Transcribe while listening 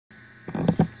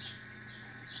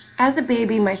As a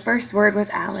baby, my first word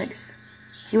was Alex.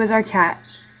 He was our cat.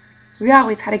 We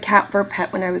always had a cat for a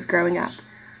pet when I was growing up.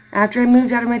 After I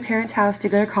moved out of my parents' house to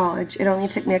go to college, it only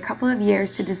took me a couple of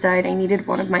years to decide I needed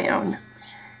one of my own.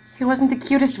 He wasn't the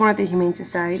cutest one at the Humane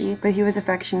Society, but he was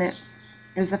affectionate.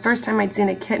 It was the first time I'd seen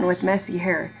a kitten with messy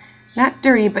hair. Not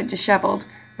dirty, but disheveled,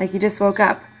 like he just woke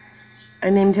up. I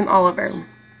named him Oliver.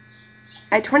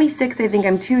 At 26, I think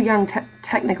I'm too young to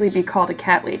technically be called a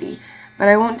cat lady, but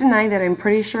I won't deny that I'm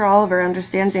pretty sure Oliver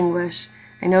understands English.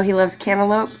 I know he loves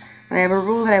cantaloupe, and I have a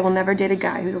rule that I will never date a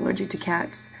guy who's allergic to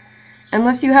cats.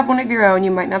 Unless you have one of your own,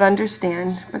 you might not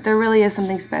understand, but there really is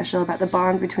something special about the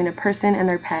bond between a person and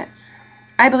their pet.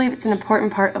 I believe it's an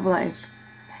important part of life.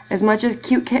 As much as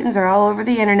cute kittens are all over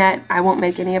the internet, I won't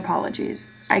make any apologies.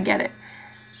 I get it.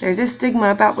 There's a stigma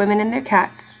about women and their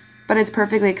cats, but it's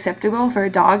perfectly acceptable for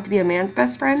a dog to be a man's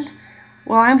best friend.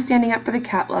 Well, I'm standing up for the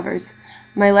cat lovers.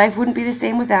 My life wouldn't be the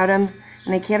same without him,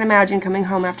 and I can't imagine coming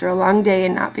home after a long day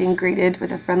and not being greeted with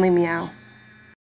a friendly meow.